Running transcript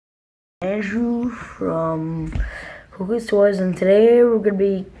Andrew from Cookies Toys, and today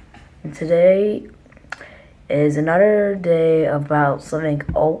is another day about something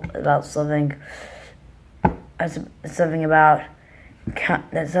it's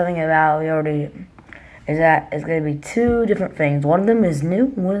gonna be two different things. One of them is new,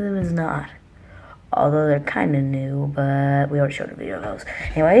 one of them is not. Although they're kind of new, but we already showed a video of those.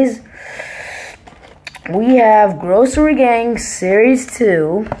 Anyways, we have Grocery Gang Series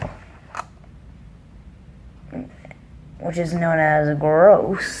 2, which is known as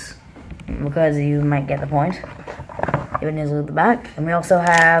Gross, because you might get the point. Even is at the back. And we also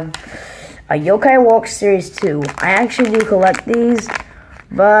have a Yokai Walk Series 2. I actually do collect these,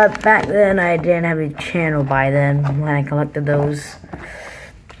 but back then I didn't have a channel by then when I collected those.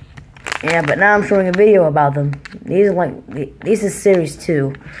 Yeah, but now I'm showing a video about them. These is Series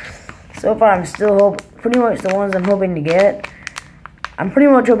 2. So far I'm still pretty much the ones I'm hoping to get. I'm pretty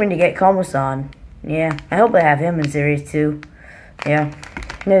much hoping to get Komo-san. Yeah, I hope they have him in Series 2. Yeah,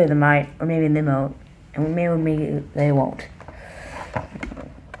 maybe they might, or maybe they won't, and maybe they won't.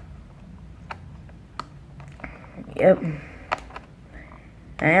 Yep.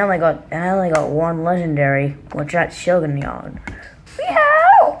 And I only got one legendary, which that's Shogun Yon.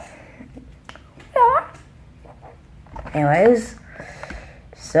 Yeah. Anyways,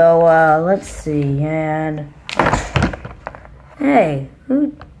 so let's see, and hey,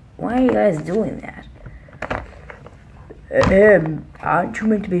 why are you guys doing that? Aren't you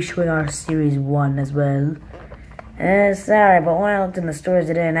meant to be showing our Series 1 as well? Sorry, but when I looked in the stores,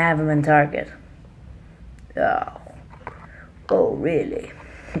 they didn't have them in Target. Oh, really?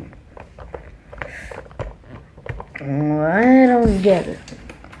 I don't get it.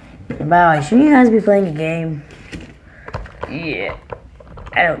 Wow, shouldn't you guys be playing a game? Yeah,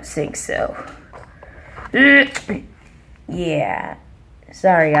 I don't think so. Yeah.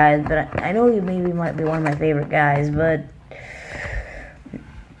 Sorry guys, but I know you might be one of my favorite guys, but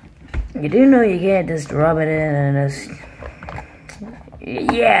you do know you can't just rub it in and just...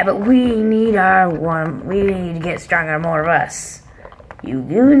 Yeah, but we need we need to get stronger, more of us. You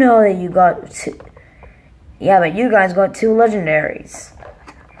do know that you got yeah, but you guys got 2 legendaries.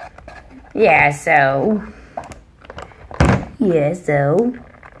 Yeah, so...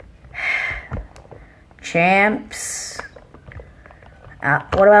 Champs...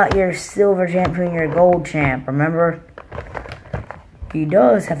 what about your silver champ and your gold champ? Remember? He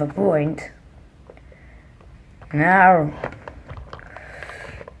does have a point. Now,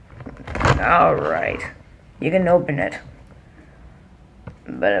 alright. You can open it.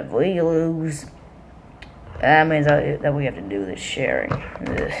 But if we lose, that means that we have to do this sharing.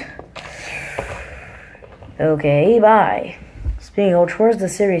 Ugh. Okay, bye. Speaking of which, where's the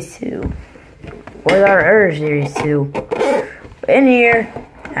Series 2? Where's our other Series 2? In here.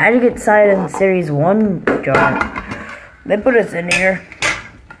 How'd you get decided in Series 1, John? They put us in here.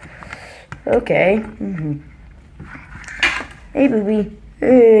 Okay. Hey, baby.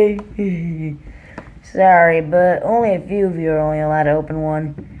 Hey. Sorry, but only a few of you are only allowed to open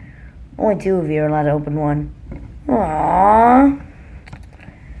one. Only 2 of you are allowed to open one. Aww.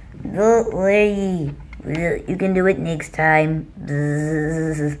 Don't worry. You can do it next time.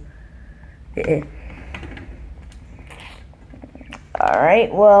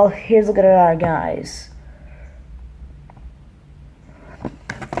 Alright, well, here's a look at our guys.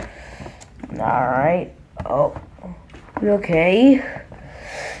 Alright. Oh. Okay.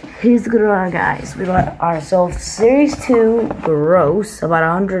 Here's a look at our guys. We got ourselves Series 2 Gross. About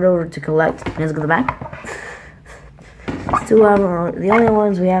 100 over to collect. Here's a look at the back. The only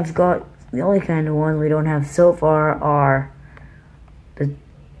ones we have got... The only kind of ones we don't have so far are... the...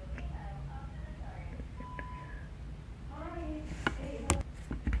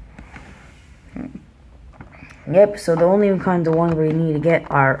 Yep, so the only kinds of ones we need to get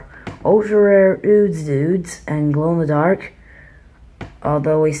are ultra rare dudes and glow in the dark.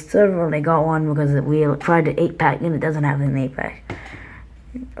 Although we still only got one because we tried the 8-pack and it doesn't have an 8-pack.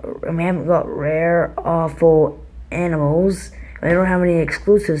 We haven't got rare, awful animals. We don't have any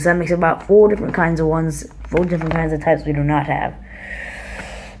exclusives. That makes about 4 different kinds of ones, 4 different kinds of types we do not have.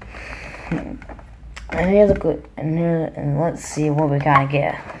 And here's a good, and let's see what we kind of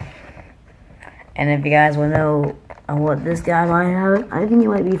get. And if you guys want to know what this guy might have, I think he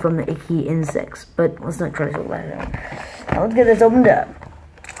might be from the Icky Insects, but let's not try to talk about it. Now let's get this opened up.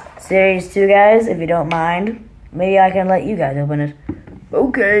 Series 2, guys, if you don't mind, maybe I can let you guys open it.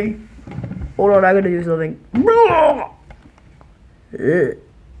 Okay. Hold on, I gotta do something. No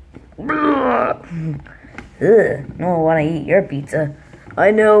one wanna eat your pizza.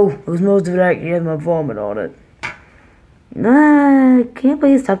 I know, it was most of it actually had my vomit on it. Nah, can you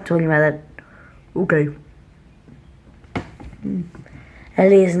please stop talking about that? Okay. At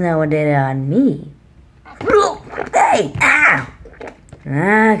least no one did it on me. Hey! Ow!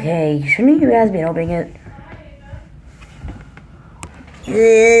 Okay, shouldn't you guys be opening it?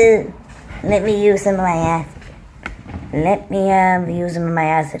 Let me use some of my acid. Let me use some of my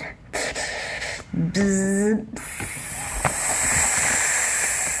acid.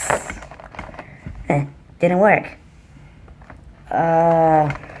 Didn't work.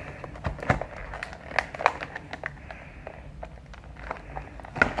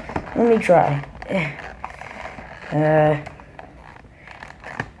 Let me try.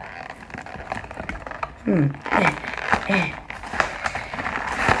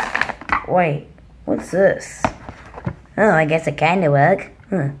 Wait, what's this? Oh, I guess it kinda worked.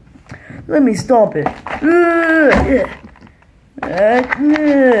 Let me stop it.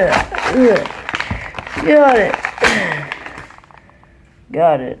 Got it.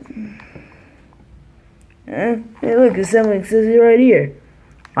 Got it. Hey, look, it says it right here.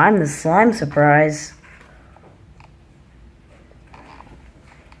 I'm the slime surprise.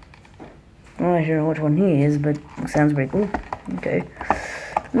 I'm not sure which one he is, but it sounds pretty cool. Okay.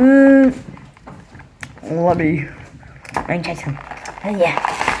 Let me check some. Yeah.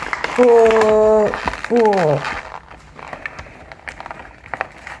 Oh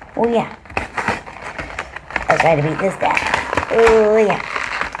yeah. I'll try to beat this guy. Oh yeah.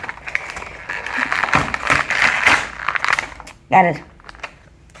 Got it.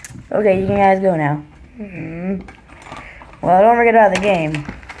 Okay, you can guys go now. Well, don't forget about the game.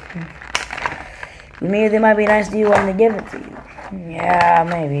 Maybe it might be nice to you wanting to give it to you. Yeah,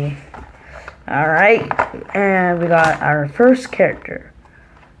 maybe. Alright, and we got our first character.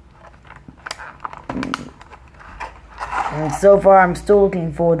 And so far, I'm still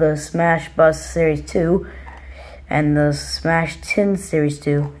looking for the Smash Bus Series 2 and the Smash 10 Series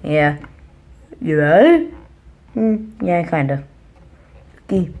 2. Yeah. You got it? Yeah, kinda.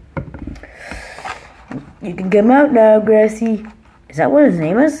 Okay. You can come out now, Grassy. Is that what his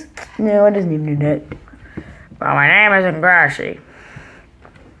name is? No, it doesn't even do that. Well, my name isn't Grassy.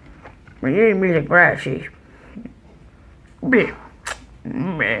 My name is Grassy.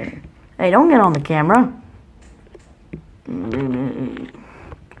 Hey, don't get on the camera.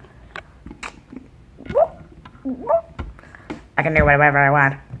 I can do whatever I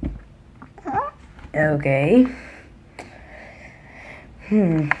want. Okay.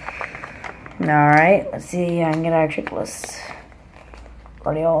 Alright, let's see. I can get our checklist.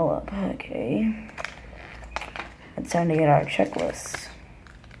 Already all up. Okay. It's time to get our checklist.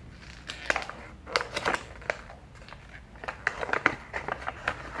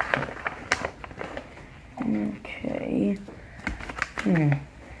 Okay.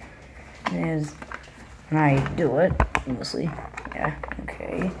 There's how you do it, mostly. Yeah,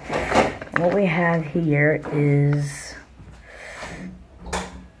 okay. What we have here is...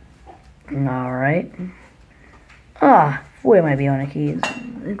 Alright. Where might be on a key?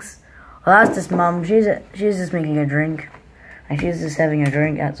 Well, that's just Mom. She's just making a drink. And she's just having a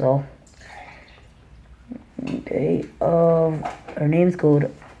drink, that's all. Okay. Her name's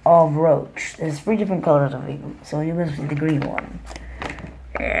called Of Roach. There's 3 different colors of it, so you must be the green one.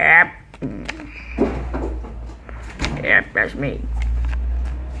 Yep. Yep, that's me.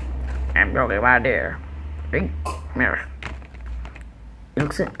 I'm talking about there. Big mirror.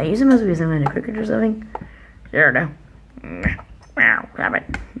 Are you supposed to be something in a cricket or something? Sure, no. Wow, stop it.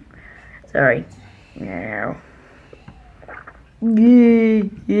 Sorry. No.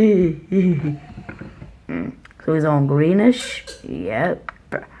 So he's on greenish. Yep.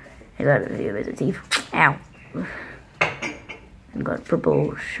 He's got a few bits of teeth. Ow. He's got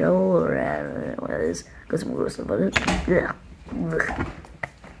purple shell or what it is. Got some gross stuff on it. Yeah.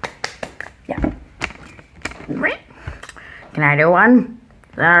 Yeah. Can I do one?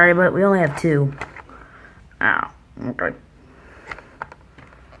 Sorry, but we only have 2. Oh, okay.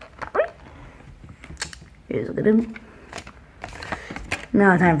 Here's a look at him.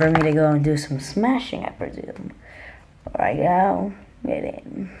 Now time for me to go and do some smashing, I presume. Alright, now, get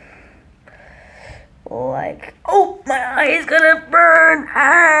in. Like, oh, my eye is gonna burn!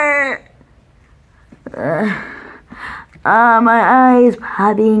 My eye is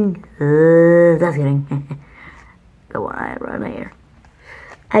popping. Just kidding. Go on, I run here.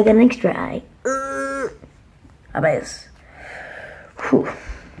 I got an extra eye. How about this? Lollipop.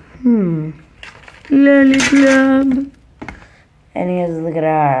 And here's a look at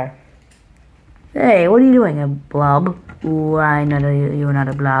her. Hey, what are you doing, a blob? Why not? You're not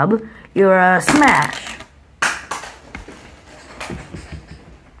a blob. You're a smash.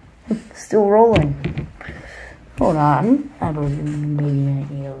 Still rolling. Hold on. I believe maybe I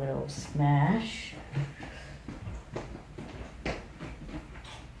need a little smash.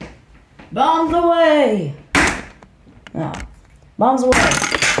 Bombs away! No. Bombs away!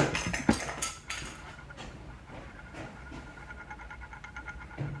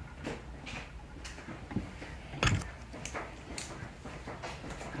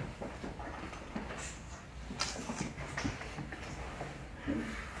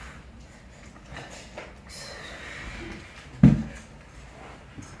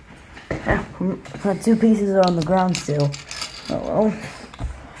 Two pieces are on the ground still. Oh well.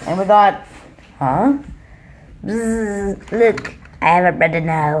 And we got, huh? Bzzz, look, I have a brother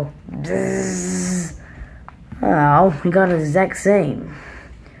now. Bzzz. Oh, we got the exact same.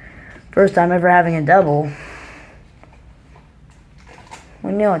 First time ever having a double.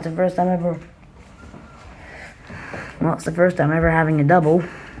 We know it's the first time ever. Well, it's the first time ever having a double.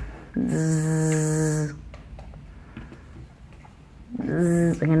 Bzzz.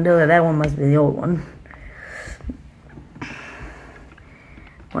 I can do it. That one must be the old one.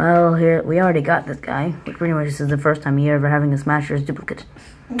 Well, here we already got this guy. Which pretty much this is the first time you're ever having a Smasher's duplicate.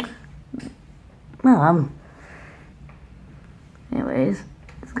 Well, anyways,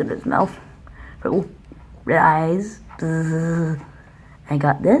 it's good as mouth. Purple, red eyes. I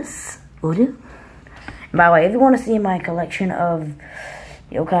got this. Will do. By the way, if you want to see my collection of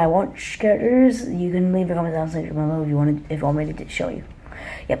yokai watch characters, you can leave a comment down section below if you want me to show you.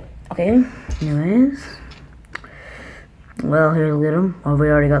 Yep. Okay. Anyways, well, here's a little. Oh, we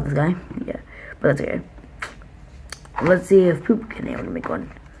already got this guy. Yeah, but that's okay. Let's see if Poop can able to make one.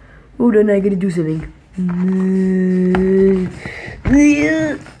 Oh, then I gotta do something.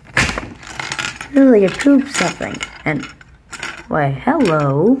 Like a Poop something. And why?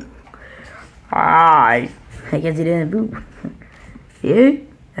 Hello. Hi. I guess he didn't poop. Yeah,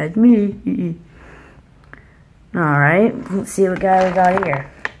 that's me. Alright, let's see what guy we got here.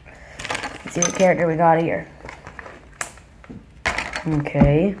 Let's see what character we got here.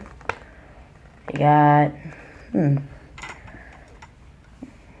 Okay. We got,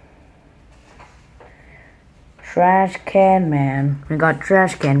 Trash Can Man. We got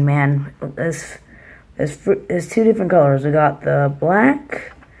Trash Can Man. There's two different colors. We got the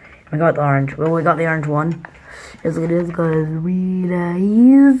black, we got the orange. Well, we got the orange one. Just look at this, got his red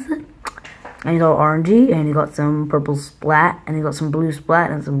eyes. And he's all orangey, and he got some purple splat, and he got some blue splat,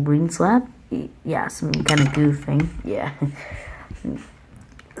 and some green slap. Yeah, some kind of goof thing. Yeah.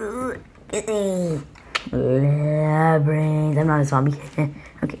 Brains. I'm not a zombie.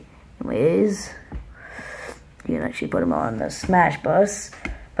 Okay. Anyways, you can actually put him on the Smash Bus,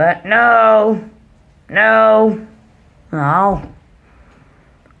 but no.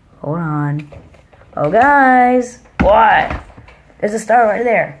 Hold on. Oh, guys. What? There's a star right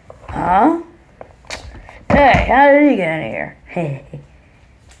there. Huh? Hey, how did he get in here? Hey.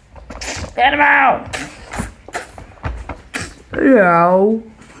 Get him out! No.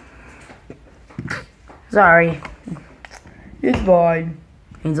 Sorry. It's fine.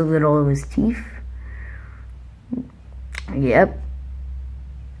 He's looking at all of his teeth. Yep.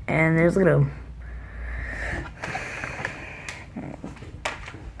 And there's, look at him.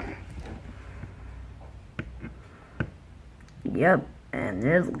 Yep, and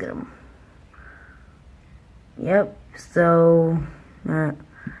there's, look at them. Yep, so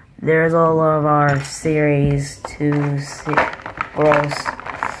there's all of our series 2 gross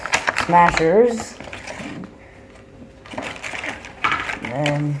smashers.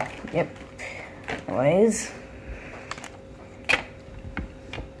 And yep. Anyways.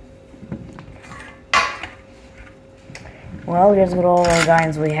 Well, here's what all the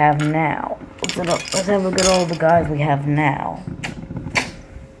guys we have now. Let's have a look at all the guys we have now.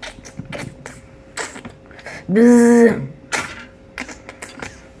 Bzzz.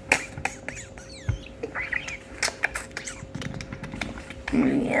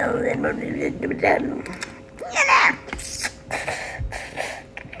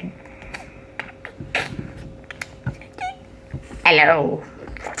 Hello.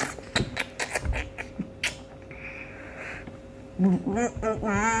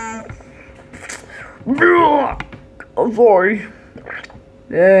 I'm sorry.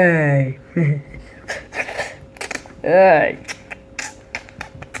 Hey. Hey.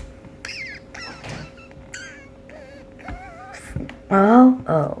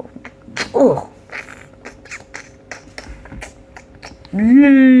 Oh.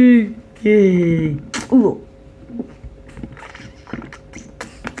 Yay. Ooh.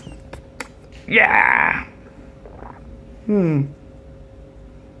 Yeah.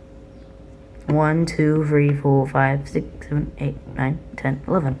 1, 2, 3, 4, 5, 6, 7, 8, 9, 10,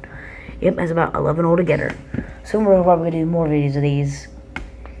 11. Yep, that's about 11 altogether. Soon we're probably gonna do more videos of these.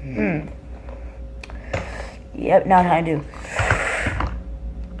 Yep, now I do.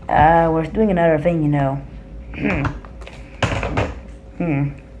 We're doing another thing, you know.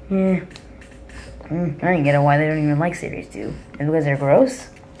 Yeah. I don't get it why they don't even like Series 2. Is it because they're gross?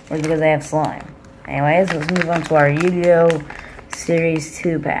 Or is it because they have slime? Anyways, let's move on to our Yu-Gi-Oh! Series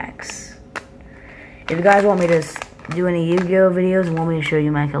 2 packs. If you guys want me to do any Yu-Gi-Oh! Videos and want me to show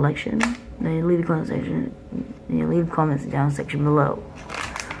you my collection, then leave a comment section. Leave comments down section below.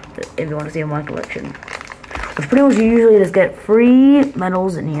 If you want to see my collection. Which pretty much you usually just get free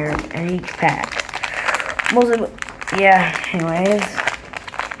medals in here in each pack. Most of it, yeah, anyways.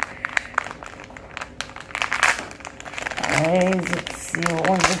 Let's see what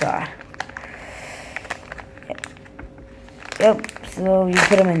ones we got. Yep, so you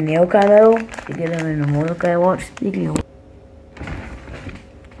put them in the yokai medal, you get them in the yokai watch. Speaking of,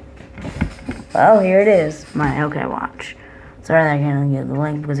 well, here it is, my yokai watch. Sorry that I can't get the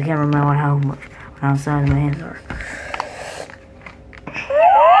link because I can't remember how size my hands are.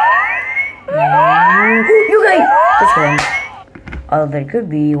 Yokai! Just kidding. Although there could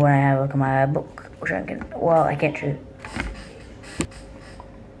be when I have a look at my book, which I can. Well, I can't shoot.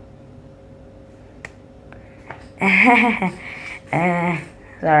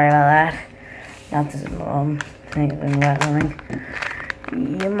 Sorry about that. Not this thing about something.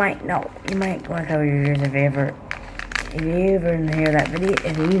 You might want to cover your ears if you ever hear that video,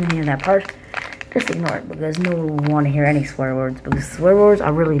 if you even hear that part, just ignore it because no one will want to hear any swear words because swear words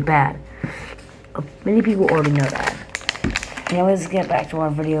are really bad. Many people already know that. Anyways, let's get back to our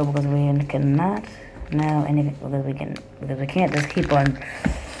video because we cannot know anything because we can't just keep on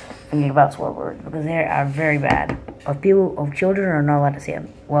thinking about swear words because they are very bad. Children are not allowed to see them.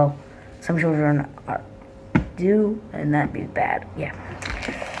 Well, some children do, and that'd be bad. Yeah.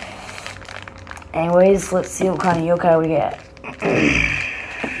 Anyways, let's see what kind of yokai we get.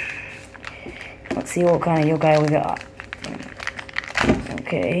 Let's see what kind of yokai we got.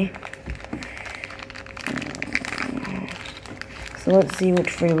 Okay. So let's see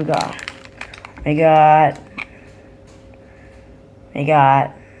which free we got. We got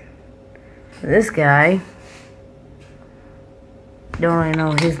this guy. Don't really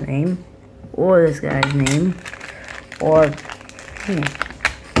know his name, or this guy's name, or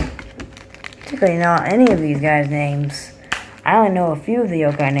particularly not any of these guys' names. I only know a few of the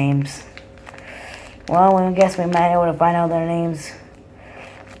yokai names. Well, I guess we might be able to find out their names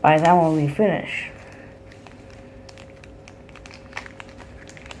by the time we finish.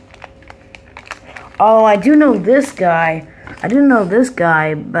 Oh, I do know this guy.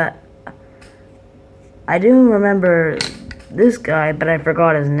 But I do remember this guy, but I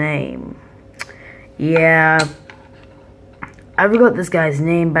forgot his name. Yeah, I forgot this guy's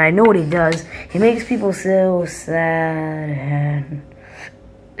name, but I know what he does. He makes people so sad.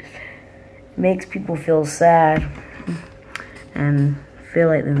 Makes people feel sad and feel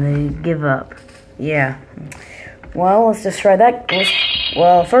like they give up. Yeah. Well, let's just try that.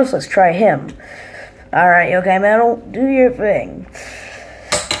 Well, first let's try him. Alright, yokai metal, do your thing.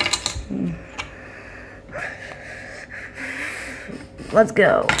 Let's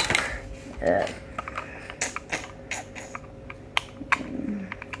go.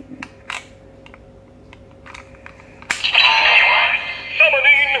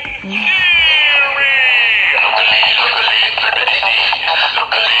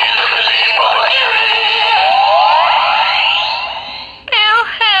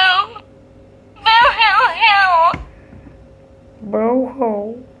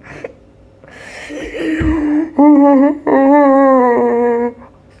 Bro-ho.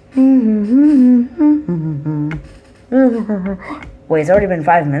 Wait, it's already been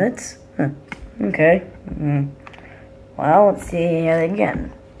 5 minutes? Huh. Okay. Well, let's see it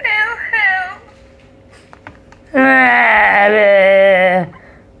again.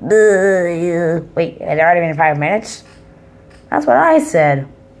 Wait, it's already been 5 minutes? That's what I said.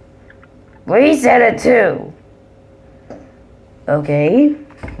 We said it too. Okay.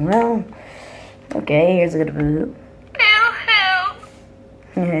 Well, okay, here's a good boo-hoo.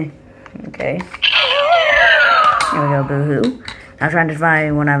 Okay. Here we go, boo-hoo. Now trying to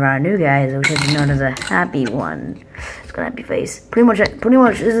find one of our new guys, which is known as a happy one. It's got a happy face. Pretty much,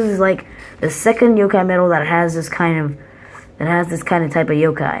 this is like the second yokai medal that has this kind of type of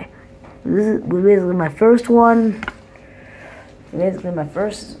yokai. This is basically my first one. This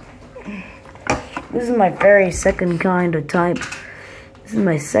is my very second kind of type. This is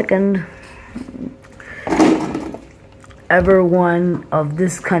my second ever one of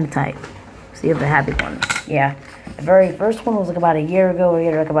this kind of type. So you have the happy one. Yeah. The very first one was like about a year ago,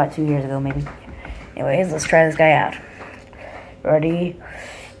 or like about 2 years ago, maybe. Anyways, let's try this guy out. Ready?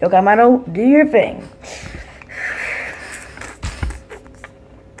 Yokai, do your thing.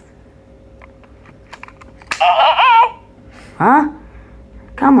 Huh?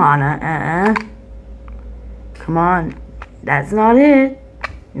 Come on, Come on. That's not it.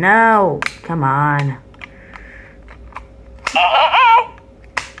 No. Come on.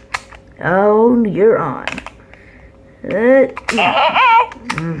 Oh, you're on.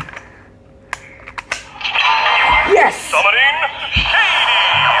 Yes! Summoning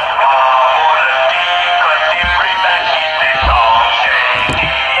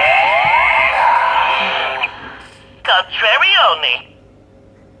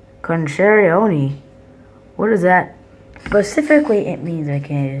Contrarioni. What is that? Specifically, it means I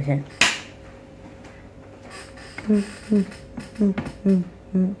can't use it.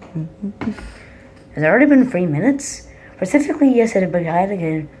 Has it already been 3 minutes? Specifically, yes, it but I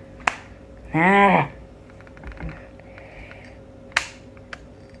again. Ah.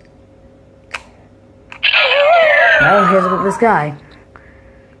 Well, here's with this guy.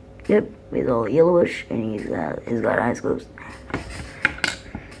 Yep, he's all yellowish and he's got eyes closed.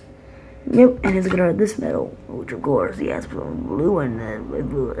 Yep, and he's got this medal, which of course he has blue and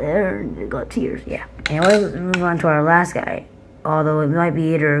blue hair and he got tears. Yeah. Anyway, let's move on to our last guy. Although it might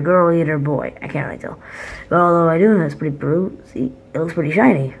be either a girl, either a boy. I can't really tell. But although I do know it's pretty blue, see, it looks pretty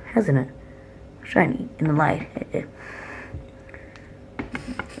shiny, hasn't it? Shiny in the light.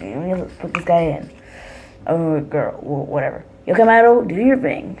 Anyway, let's put this guy in. Oh, girl, whatever. Yokai, do your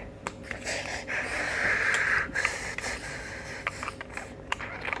thing.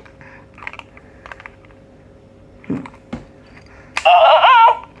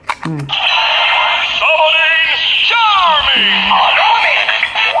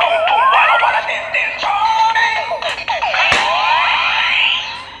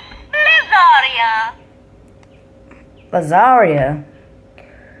 Lazaria.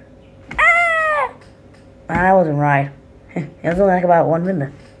 Ah! I wasn't right. It was only like about 1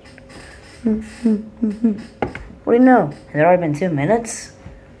 minute. What do you know? Has it already been 2 minutes?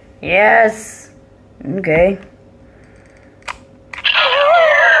 Yes. Okay.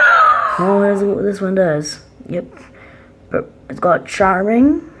 Oh, here's what this one does. Yep. It's got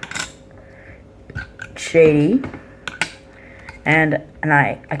charming, shady, and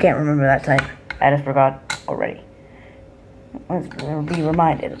I can't remember that type. I just forgot already. We'll be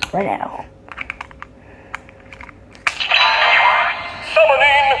reminded right now.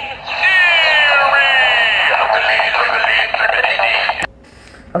 Summoning Eerie!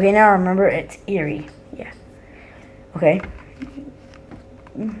 Okay, now remember it's Eerie. Yeah. Okay.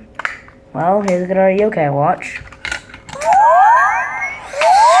 Well, here's our yokai watch.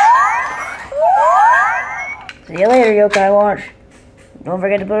 See you later, yokai watch. Don't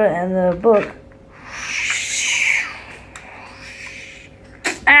forget to put it in the book.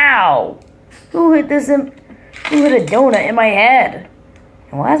 Ow! Who hit this? Who hit a donut in my head?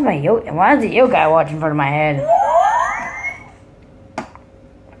 And why is the yokai watch in front of my head?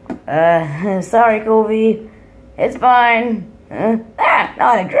 Sorry, Kobe. It's fine.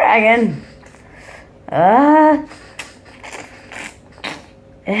 Not a dragon.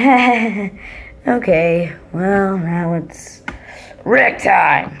 Okay. Well, now it's wreck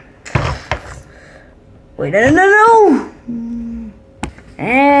time. Wait, no!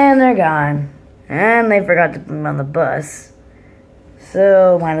 And they're gone. And they forgot to put them on the bus.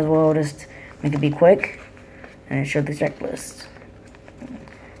 So, might as well just make it be quick and show the checklist.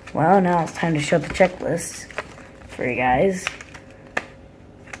 Well, now it's time to show the checklist for you guys.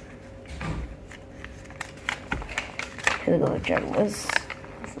 Here's the checklist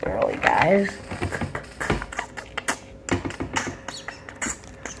for all you guys.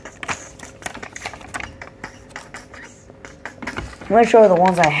 I'm going to show you the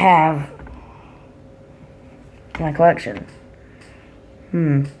ones I have in my collection.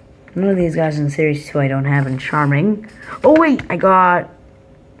 None of these guys in Series 2 I don't have in Charming. Oh wait, I got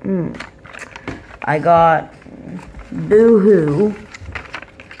Boo-Hoo.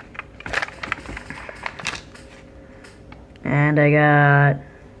 And I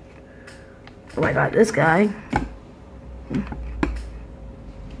got this guy.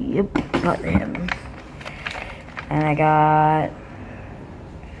 Yep, got him. And I got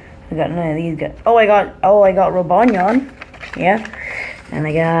none of these guys. Oh, I got Robonyon. Yeah. And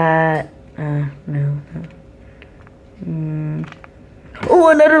I got no. Oh,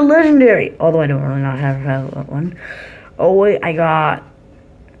 another legendary. Although I don't really not have that one. Oh wait, I got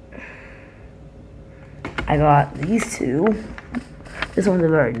these two. This one's a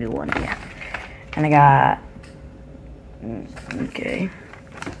very new one, yeah. And I got okay.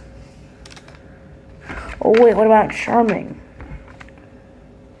 Oh wait, what about Charming?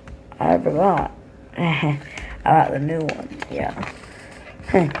 I forgot. About the new one, yeah.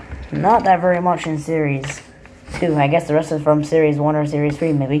 Not that very much in Series 2. I guess the rest is from Series 1 or Series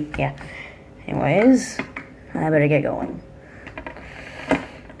 3, maybe. Yeah. Anyways, I better get going.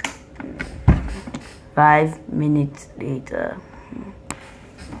 5 minutes later.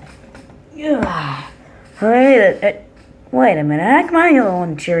 Yeah. Wait a minute. How come I'm the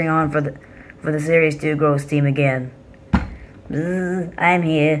one cheering on for the Series 2 Gross team again? I'm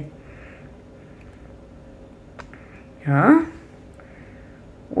here. Huh?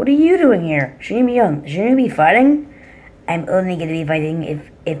 What are you doing here? Shouldn't you be fighting? I'm only gonna be fighting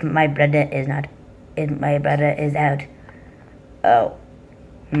if my brother is not. If my brother is out. Oh.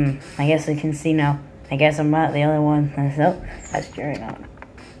 I guess I can see now. I guess I'm not the only one myself that's cheering on.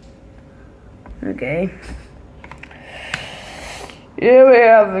 Okay. Here we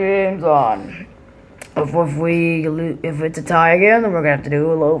have the games on. If it's a tie again, then we're gonna have to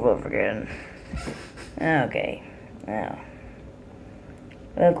do it all over again. Okay. Now.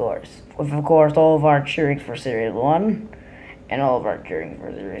 Of course, all of our cheering for Series 1 and all of our cheering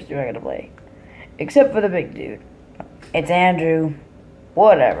for Series 2 are gonna play. Except for the big dude. It's Andrew.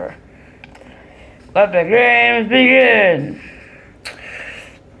 Whatever. Let the games begin!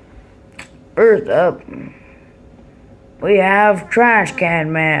 First up, we have Trash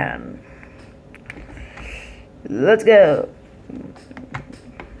Can Man. Let's go.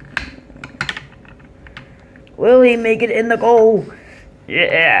 Will he make it in the goal?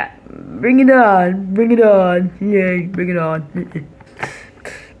 Yeah. Bring it on. Bring it on. Yay, bring it on.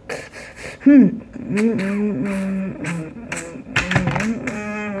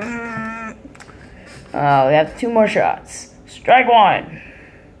 We have 2 more shots. Strike 1.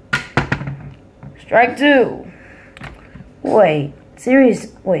 Strike 2. Wait,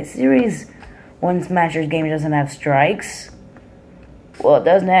 Series 1 Smashers game doesn't have strikes? Well, it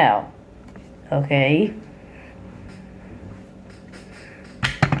does now. Okay.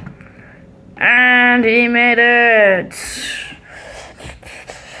 And he made it!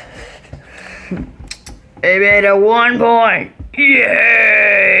 He made it 1 point!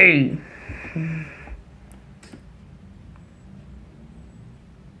 Yay!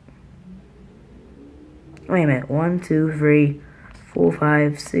 Wait a minute. 1, 2, 3, 4,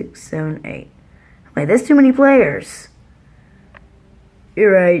 5, 6, 7, 8. Wait, there's too many players.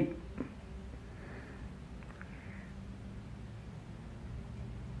 You're right.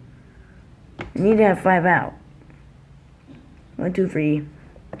 You need to have 5 out. 1, 2, 3.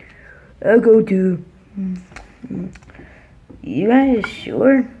 I'll go 2. You guys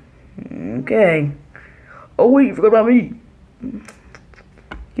sure? Okay. Oh wait, you forgot about me.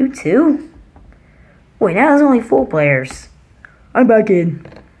 You too? Wait, now there's only 4 players. I'm back in.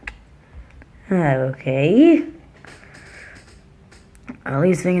 Okay. At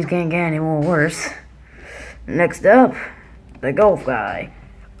least things can't get any more worse. Next up, the golf guy.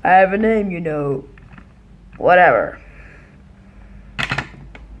 I have a name, you know. Whatever.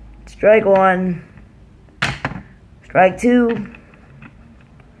 Strike 1. Strike 2.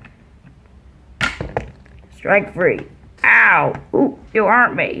 Strike 3. Ow! Ooh, you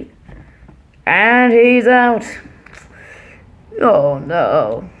hurt me. And he's out. Oh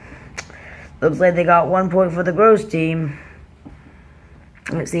no. Looks like they got 1 point for the Gross team.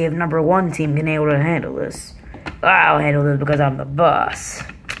 Let's see if number 1 team can able to handle this. I'll handle this because I'm the boss.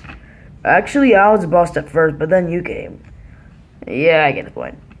 Actually, I was the boss at first, but then you came. Yeah, I get the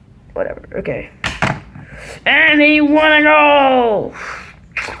point. Whatever, okay. And he won a goal!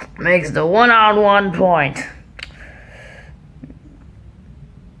 Makes the 1-on-1 point.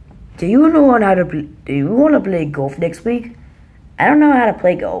 Do you want to play golf next week? I don't know how to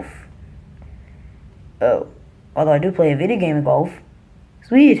play golf. Oh, although I do play a video game of golf.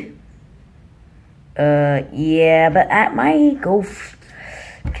 Sweet. Yeah, but at my golf,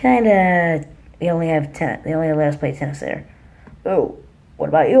 kinda, they only let us play tennis there. Oh, what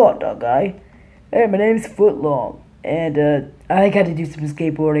about you, hot dog guy? Hey, my name's Footlong, and I gotta do some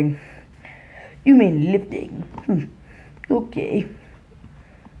skateboarding. You mean lifting? Okay.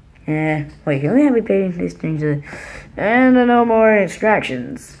 Wait, can we have me paying this thing to... And no more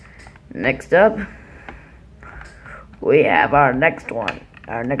distractions. Next up, we have our next one.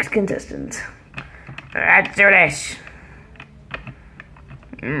 Our next contestant. Let's do this.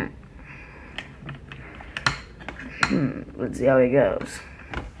 Let's see how he goes.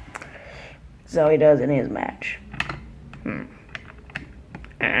 That's how he does in his match.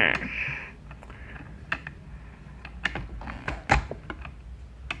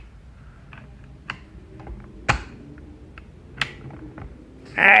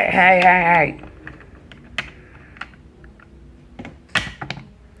 Hey.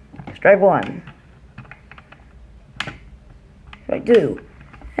 Strike one. Strike two.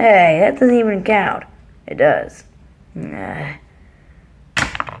 Hey, that doesn't even count. It does. And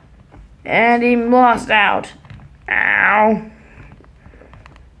he lost out. Ow.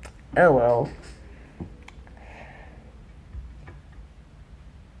 Oh well.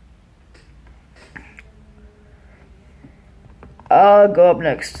 I'll go up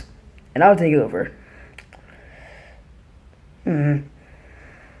next. And I'll take over.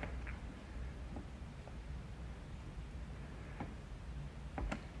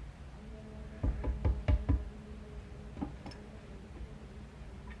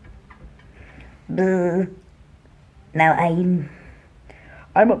 Boo. Now I'm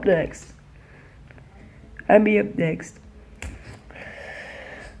up next. I'm be up next.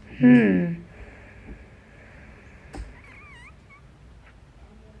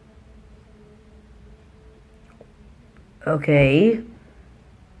 Okay.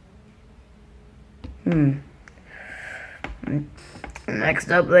 Next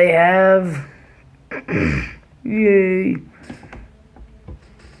up they have yay.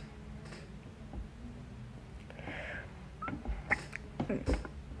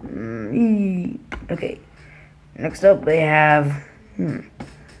 Okay. Next up they have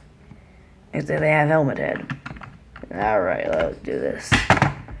next up they have Helmet Head. Alright, let's do this.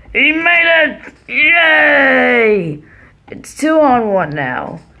 He made it! Yay! It's 2-on-1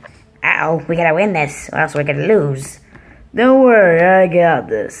 now. Uh-oh, we gotta win this, or else we're gonna lose. Don't worry, I got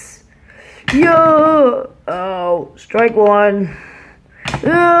this. Yo! Oh, strike one.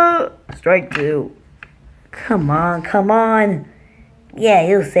 Strike two. Come on, come on. Yeah,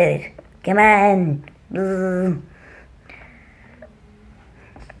 you said it. Come on.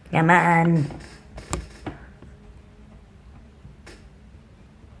 Come on.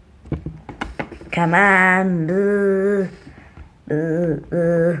 Come on.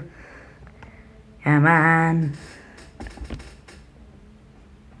 Come on.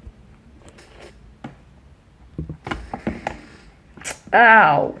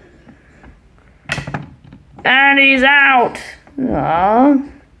 Ow. And he's out.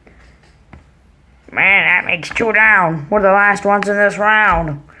 Aww. Man, that makes 2 down. We're the last ones in this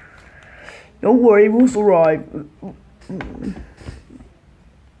round. Don't worry, we'll survive.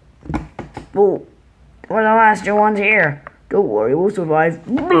 Well, we're the last 2 ones here. Don't worry, we'll survive.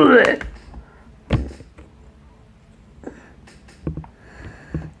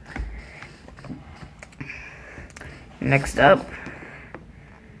 Next up,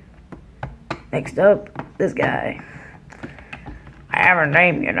 this guy. I have a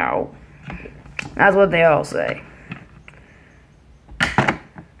name, you know. That's what they all say.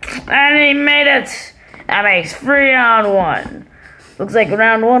 And he made it! That makes 3-on-1. Looks like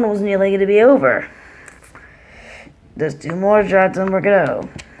round 1 was nearly going to be over. Just 2 more shots and we're gonna go.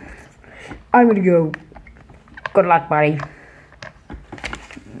 I'm gonna go. Good luck, buddy.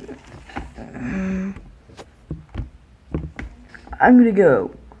 I'm gonna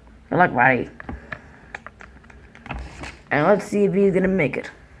go. Good luck, buddy. And let's see if he's gonna make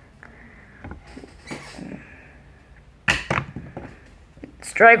it.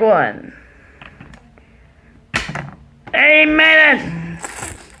 Strike one. He made it!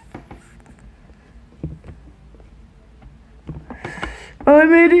 I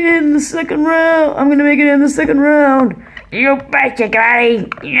made it in the second round. I'm gonna make it in the second round. You betcha, buddy.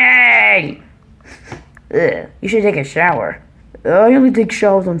 Yay! Ugh, you should take a shower. I only take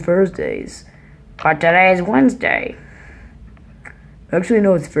showers on Thursdays. But today's Wednesday. Actually,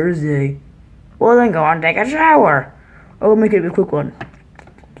 no, it's Thursday. Well, then go and take a shower. I'll make it a quick one.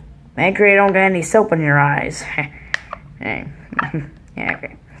 Make sure you don't get any soap in your eyes. Hey. Yeah,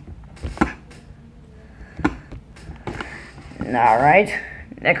 okay. Alright,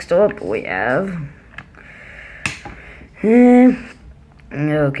 next up we have...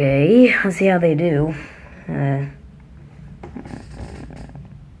 okay, let's see how they do.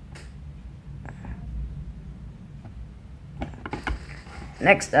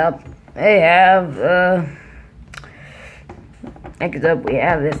 Next up, they have, next up we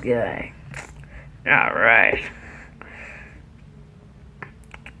have this guy. Alright.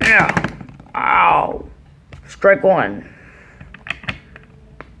 Yeah. Ow. Strike one.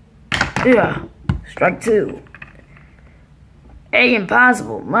 Yeah. Strike two. Hey,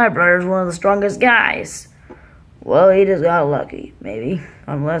 impossible. My brother's one of the strongest guys. Well, he just got lucky, maybe.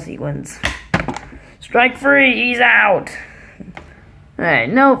 Unless he wins. Strike three. He's out. Hey,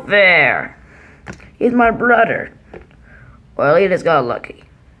 no fair. He's my brother. Well, he just got lucky.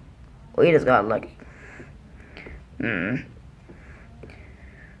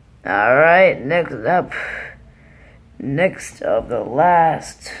 Alright, next up. Next up, the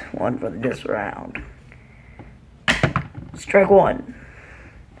last one for this round. Strike one.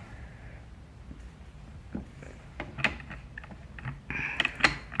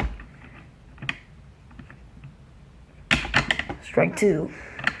 Strike two.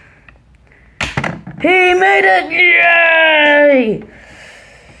 He made it! Yay!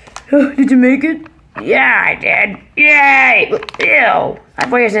 Did you make it? Yeah, I did. Yay! Ew! I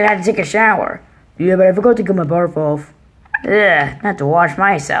thought you said I had to take a shower. Yeah, but I forgot to get my barf off. Ugh, not to wash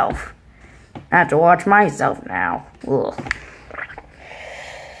myself. Not to watch myself now. Ugh.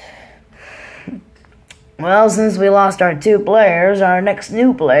 Well, since we lost our two players, our next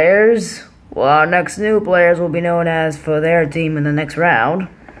new players will be known as for their team in the next round.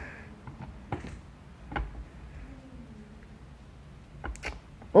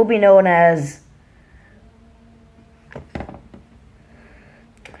 Will be known as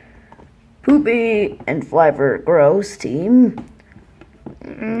Poopy and Flyver Gross team.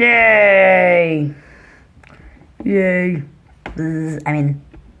 Yay! Yay.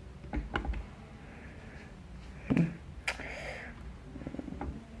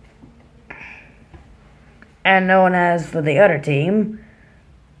 And known as for the other team,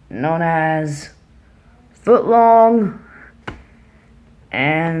 known as Footlong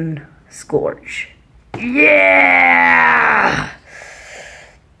and Scorch. Yeah!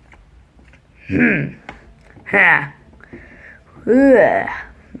 Ha! Ugh.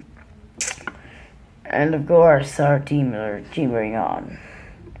 And of course, our team are cheering on.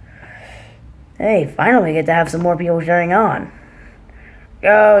 Hey, finally we get to have some more people cheering on.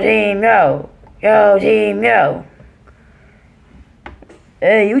 Go team, go! Go team, go!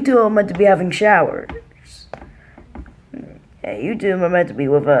 Hey, you two are meant to be having showers. Hey, you two are meant to be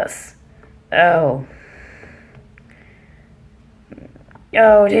with us. Oh.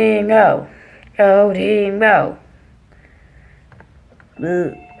 Go team, go! Go team, go!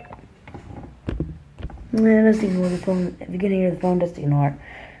 Ugh. Yeah, let's ignore the phone. If you can hear the phone, just ignore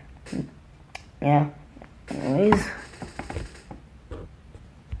it. Yeah. Anyways.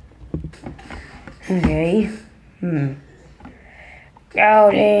 Okay.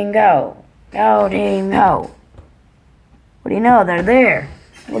 Go team, go! Go team, go! What do you know? They're there.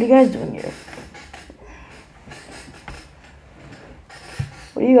 What are you guys doing here?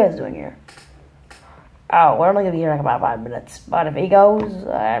 What are you guys doing here? Oh, we're only gonna be here like about 5 minutes. But if he goes,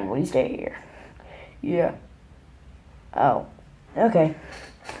 we stay here. Yeah. Oh. Okay.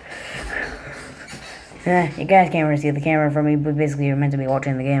 You guys can't really see the camera from me, but basically you're meant to be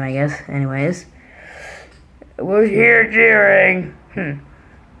watching the game, I guess. Anyways. We're here cheering.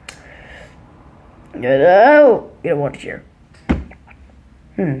 Oh, you don't want to cheer.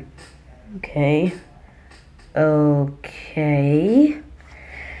 Okay. Okay.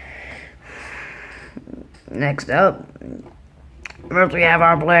 Next up. First we have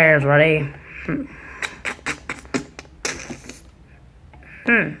our players ready.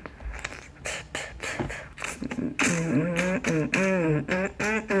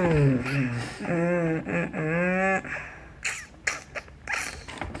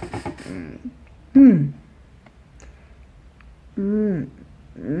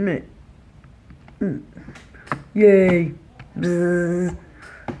 Yay. Bzz.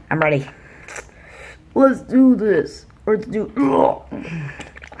 I'm ready. Let's do this. Let's do.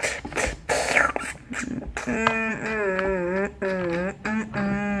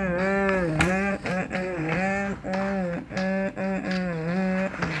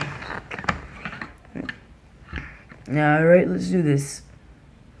 Alright, let's do this.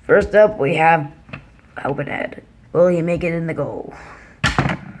 First up, we have Open Head. Will he make it in the goal?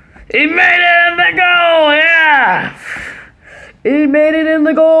 He made it in the goal! Yeah! He made it in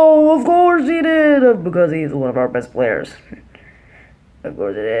the goal! Of course he did! Because he's one of our best players. Of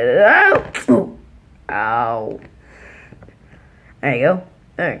course he did. Ow! Ow. There you go.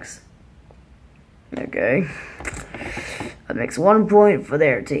 Thanks. Okay. That makes 1 point for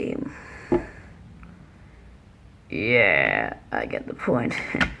their team. Yeah, I get the point.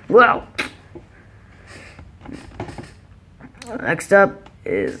 Well, next up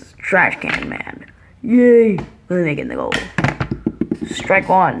is Trash Can Man. Yay! We're making the goal. Strike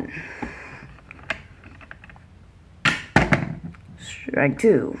one. Strike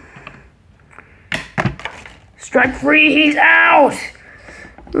two. Strike three, he's out!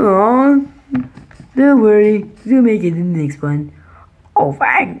 Aww. Don't worry, we'll make it in the next one. Oh,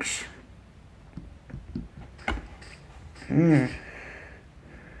 thanks.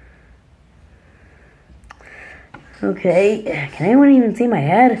 Okay, can anyone even see my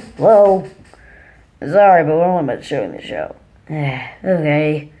head? Whoa. Sorry, but we're only about showing the show.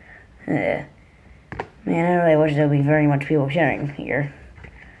 Okay. Man, Man, I really wish there would be very much people sharing here.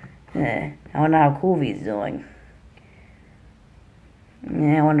 I wonder how Coolvy's doing.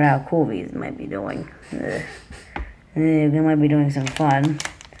 Yeah, I wonder how Coolvy's might be doing. They might be doing some fun.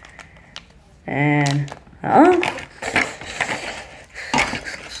 And,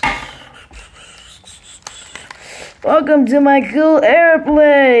 welcome to my cool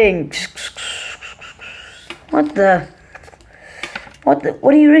airplane! What are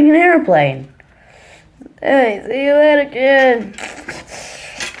you doing in an airplane? Hey, see you later, kid!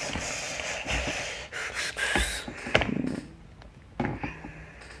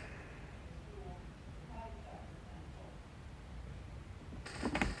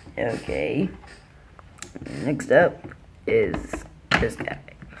 Okay. Next up is this guy.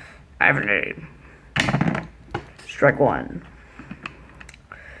 I have a name. Strike one.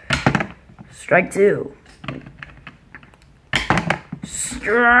 Strike two.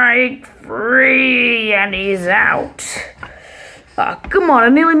 Strike three, and he's out. Oh, come on, I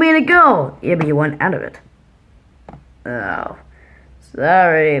nearly made it go. Yeah, but you went out of it. Oh,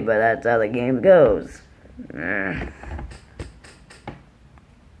 sorry, but that's how the game goes.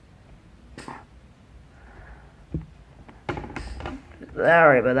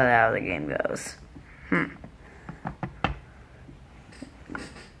 Sorry, but that's how the game goes.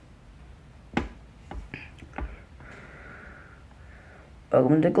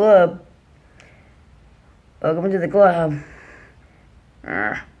 Welcome to the club. Welcome to the club.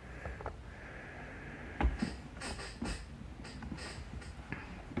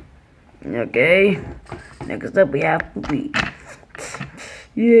 Okay. Next up we have Poopy.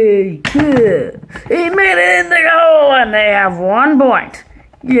 Yay! Yeah. He made it in the goal, and they have 1 point.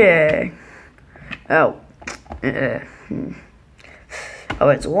 Yeah. Oh. Oh,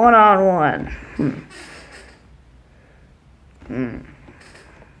 it's 1-on-1.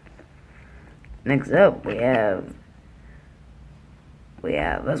 Next up, we have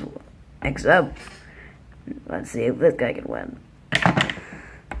this one. Next up, let's see if this guy can win.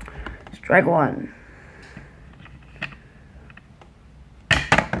 Strike one.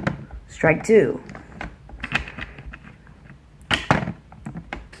 Strike two.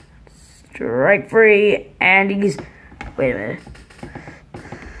 Strike three, and he's... Wait a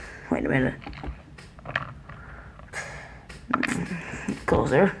minute.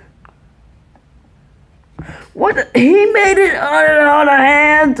 Closer. What the? He made it on a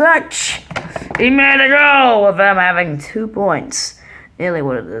hand touch. He made a goal with them having 2 points. Nearly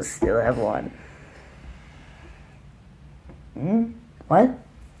would have still have 1. What?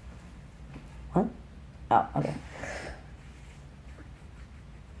 What? Oh, okay.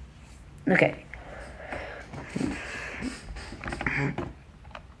 Okay.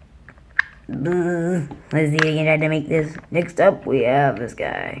 Let's see if we can try to make this. Next up, we have this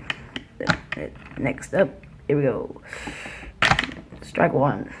guy. Next up, here we go. Strike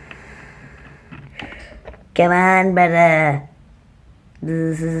one. Come on, brother.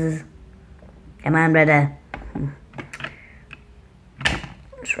 Come on, brother.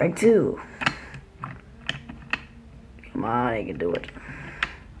 Strike two. Come on, you can do it.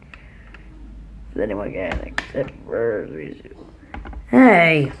 Is anyone got except for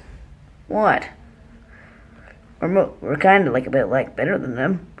Hey, what? We're kind of like a bit like better than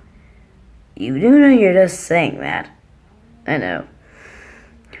them. You do know you're just saying that. I know.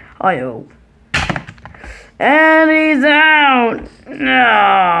 I know. And he's out!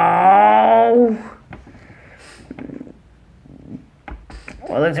 No!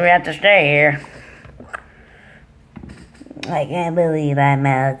 Well, looks like we have to stay here. I can't believe I'm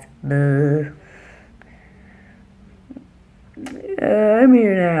out. Boo. I'm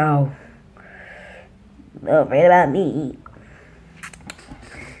here now. Don't forget about me.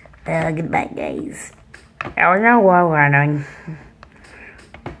 Goodbye, guys. There was no war running.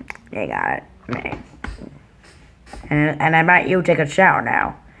 They got it. And I bet you take a shower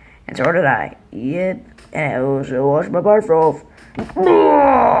now. And so did I. Yep. And I also washed my parts off.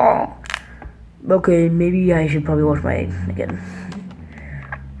 Okay, maybe I should probably wash my again.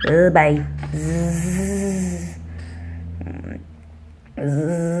 Bye.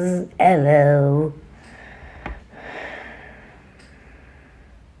 Hello.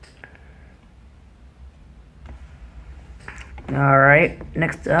 Alright,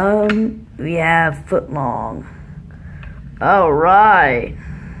 next we have Footlong. Alright.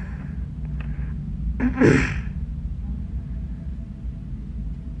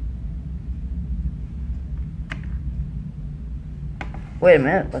 Wait a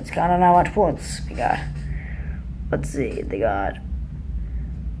minute, let's count on how much points we got. Let's see, they got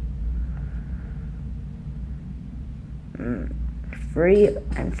free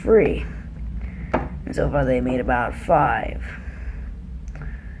and free. And so far they made about 5.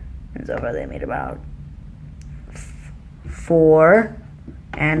 And so far they made about 4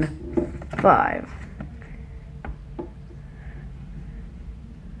 and 5.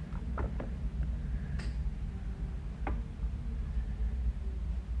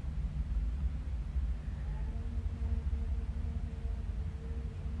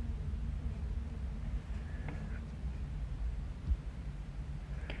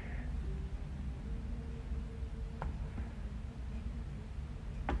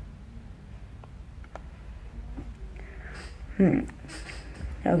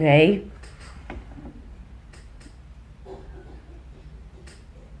 Okay.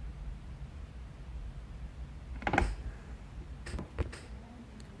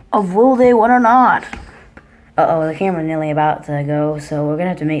 Of will they win or not? Uh-oh, the camera's nearly about to go, so we're gonna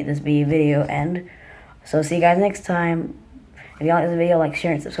have to make this be a video end. So see you guys next time. If you like this video, like,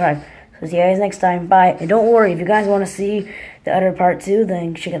 share, and subscribe. So see you guys next time. Bye. And don't worry, if you guys want to see the other part 2,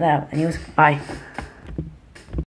 then check it out. Anyways, bye.